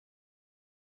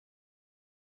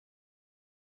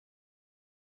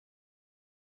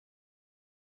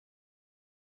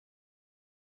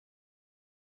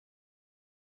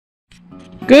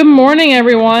Good morning,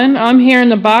 everyone. I'm here in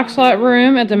the box lot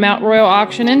room at the Mount Royal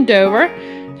auction in Dover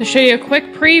to show you a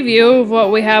quick preview of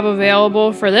what we have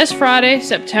available for this Friday,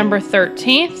 September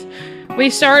 13th. We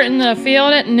start in the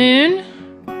field at noon,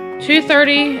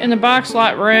 2:30 in the box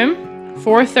lot room,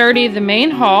 4:30 the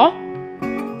main hall,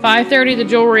 5:30 the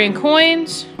jewelry and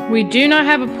coins. We do not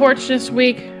have a porch this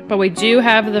week, but we do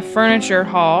have the furniture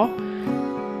hall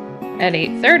at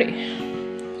 8:30.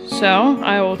 So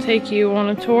I will take you on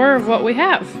a tour of what we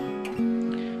have.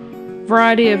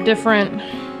 Variety of different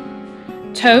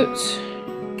totes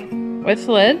with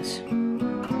lids.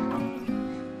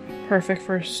 Perfect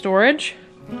for storage.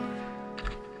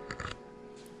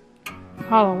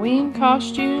 Halloween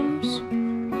costumes.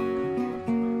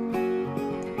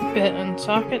 Bit and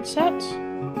socket sets.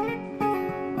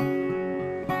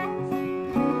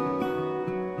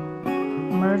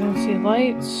 Emergency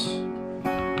lights.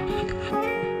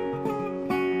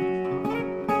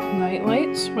 Night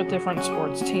lights with different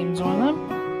sports teams on them.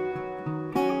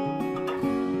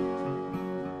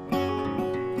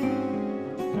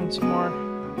 And some more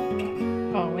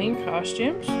Halloween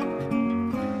costumes.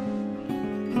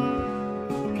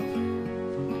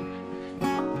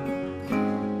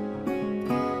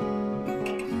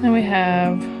 Then we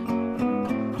have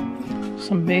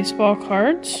some baseball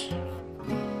cards.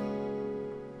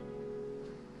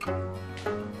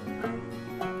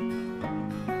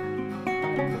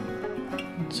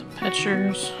 Some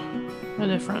pictures of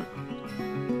different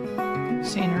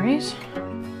sceneries.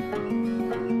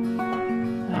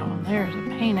 That one there is a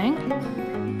painting.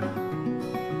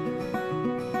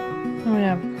 Then we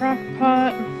have a crock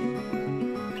pot.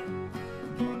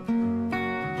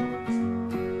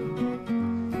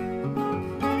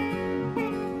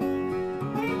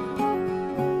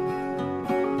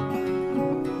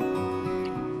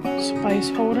 Spice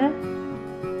holder.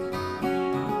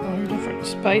 All your different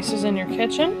spices in your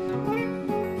kitchen.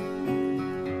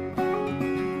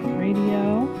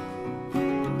 Radio.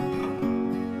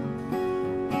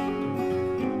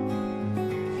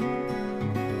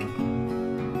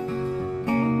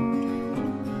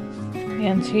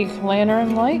 Antique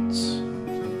lantern lights.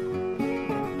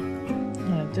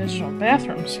 And a digital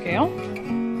bathroom scale.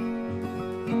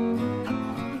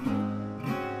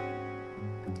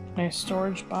 A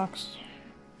storage box.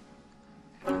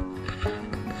 We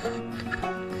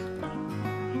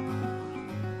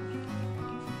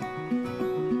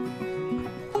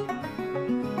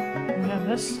have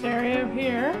this stereo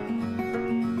here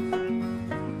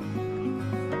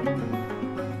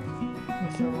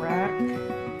with a rack,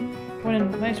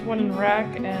 nice wooden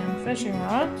rack and fishing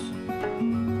rods.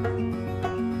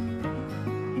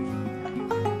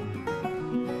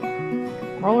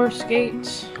 Roller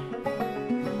skates.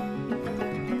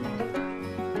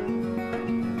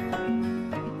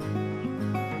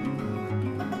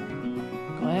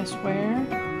 Glassware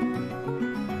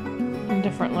and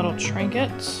different little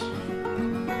trinkets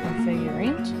and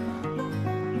figurines.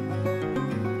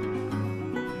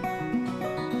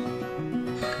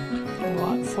 A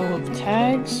lot full of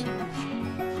tags.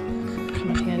 Come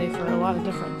in handy for a lot of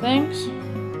different things.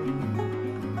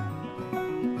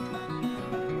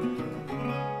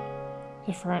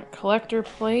 Different collector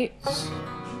plates.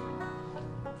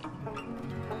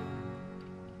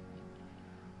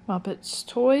 Muppets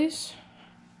toys.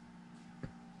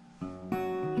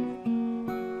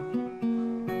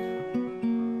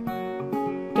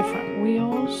 Different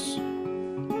wheels.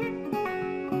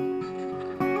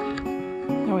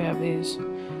 Now we have these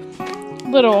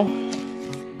little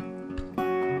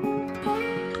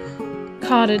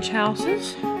cottage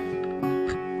houses.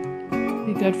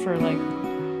 Be good for like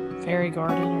fairy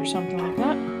garden or something like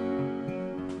that.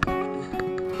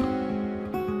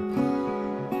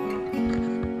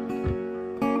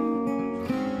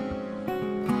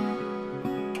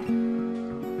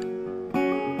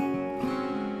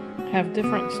 Have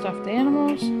different stuffed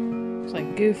animals. It's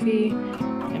like Goofy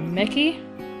and Mickey.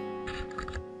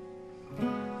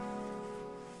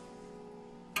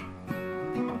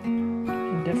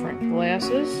 And different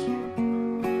glasses.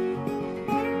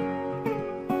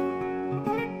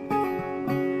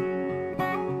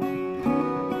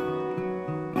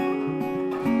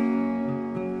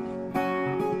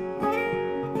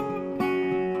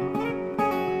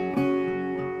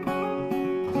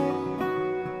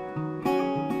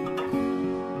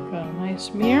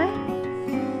 Mirror.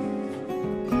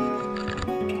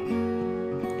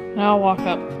 And I'll walk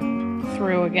up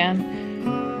through again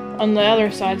on the other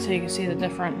side so you can see the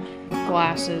different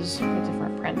glasses with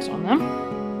different prints on them.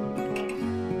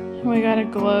 And we got a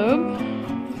globe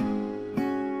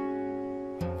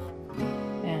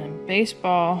and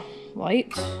baseball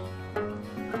lights.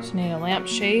 Just need a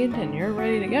lampshade and you're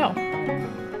ready to go.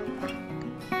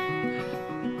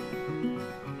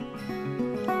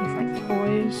 Different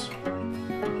toys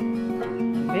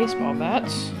and baseball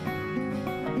bats,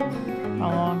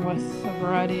 along with a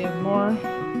variety of more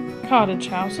cottage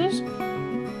houses.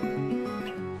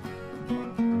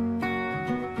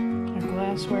 A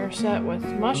glassware set with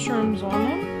mushrooms on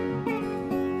them.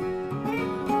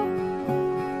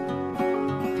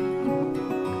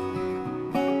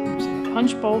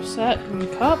 Punch bowl set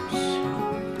and cups.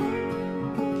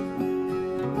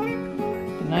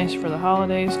 Be nice for the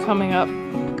holidays coming up.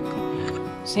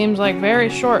 Seems like very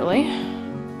shortly.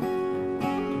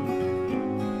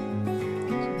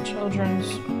 Some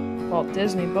children's Walt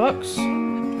Disney books. We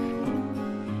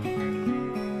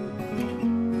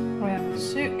have a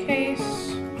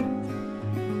suitcase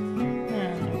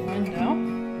and a window.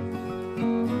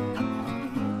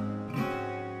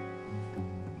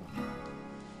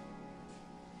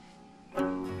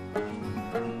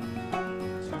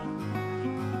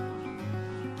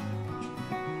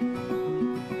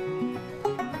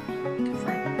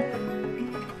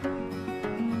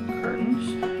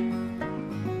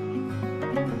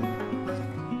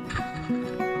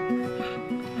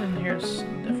 And here's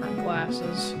some different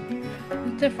glasses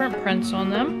with different prints on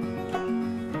them.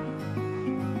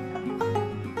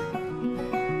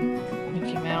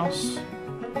 Mickey Mouse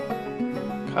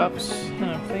cups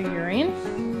and a figurine.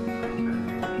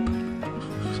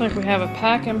 Looks like we have a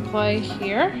pack and play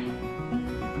here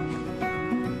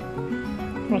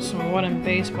with some wooden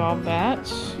baseball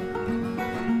bats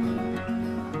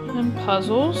and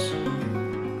puzzles.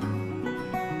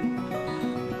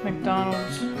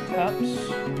 McDonald's cups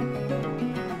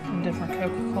and different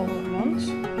Coca-Cola ones.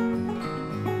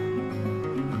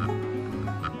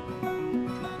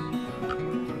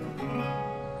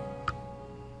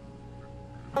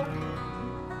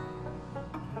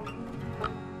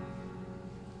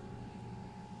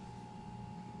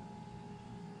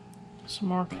 Some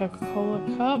more Coca-Cola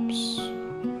cups.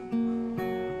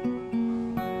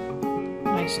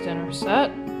 Nice dinner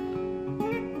set.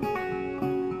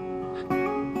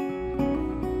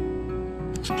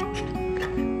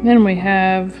 Then we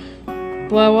have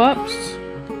blow-ups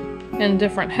and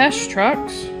different Hesh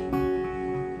trucks.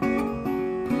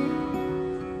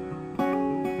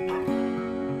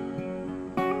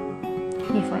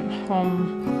 Different home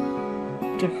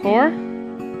decor.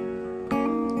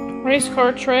 Race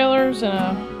car trailers in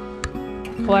a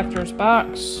collector's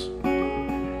box.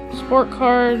 Sport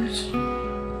cards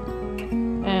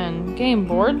and game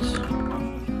boards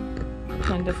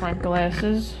and different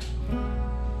glasses.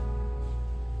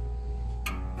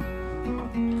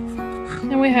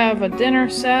 And we have a dinner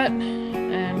set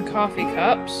and coffee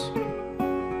cups.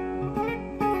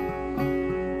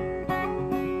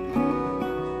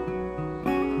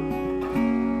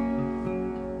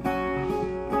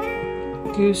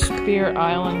 Goose Beer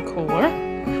Island cooler.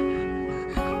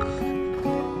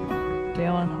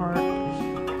 Dale and Hart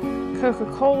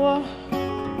Coca-Cola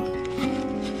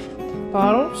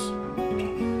bottles.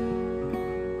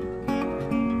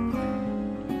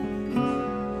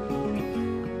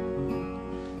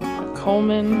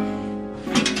 Coleman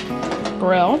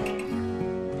grill.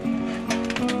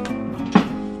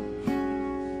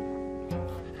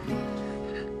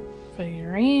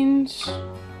 Figurines.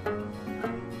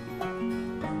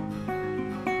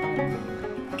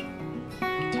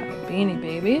 Beanie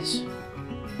Babies.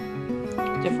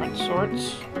 Different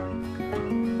sorts.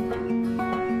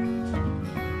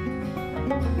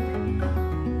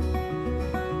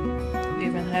 We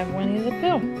even have Winnie the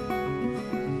Pooh.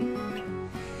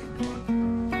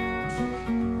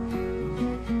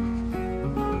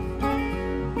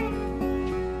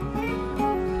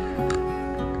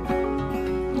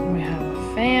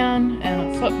 Fan and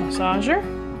a foot massager.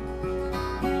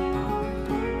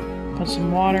 Put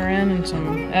some water in and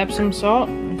some Epsom salt.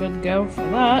 I'm good to go for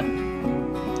that.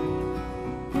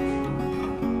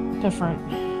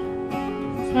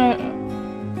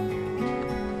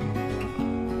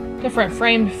 Different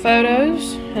framed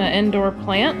photos and an indoor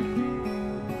plant.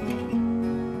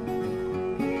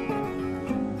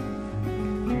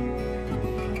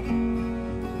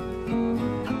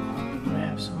 We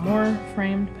have some more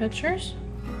framed pictures.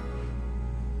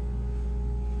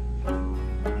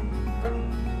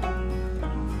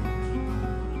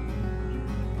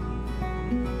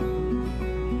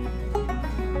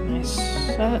 Nice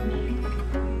set.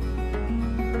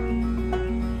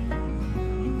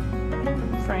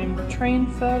 Framed train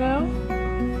photo,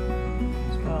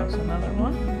 as well as another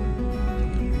one.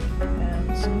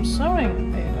 And some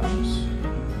sewing items.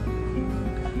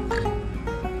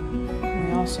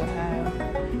 We also have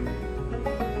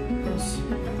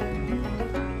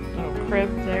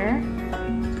crib there.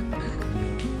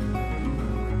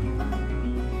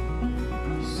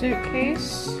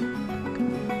 Suitcase.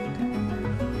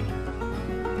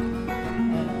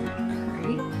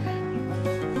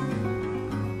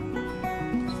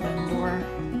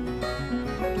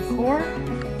 Decor.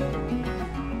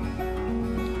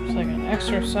 It's like an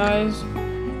exercise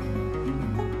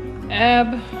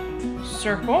ab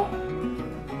circle.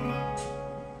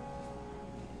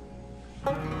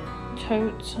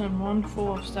 Totes and one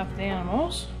full of stuffed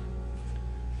animals.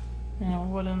 And a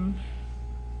wooden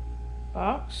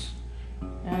box.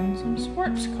 And some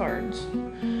sports cards.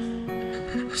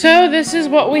 So this is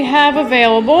what we have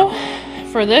available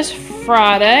for this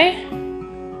Friday.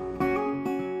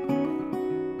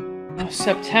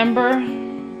 September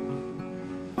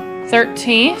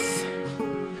 13th.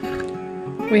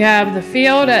 We have the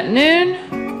field at noon,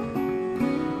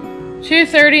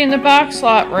 2:30 in the box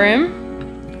lot room,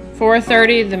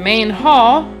 4:30 the main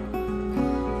hall,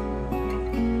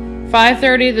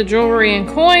 5:30 the jewelry and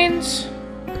coins,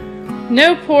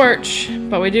 no porch,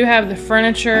 but we do have the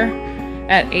furniture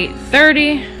at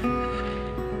 8:30.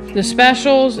 The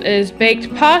specials is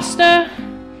baked pasta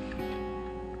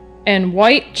and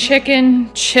white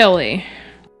chicken chili.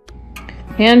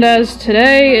 And as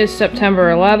today is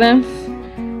September 11th,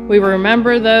 we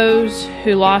remember those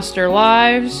who lost their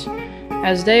lives,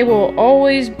 as they will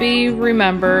always be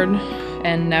remembered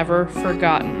and never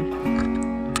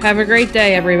forgotten. Have a great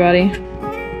day, everybody.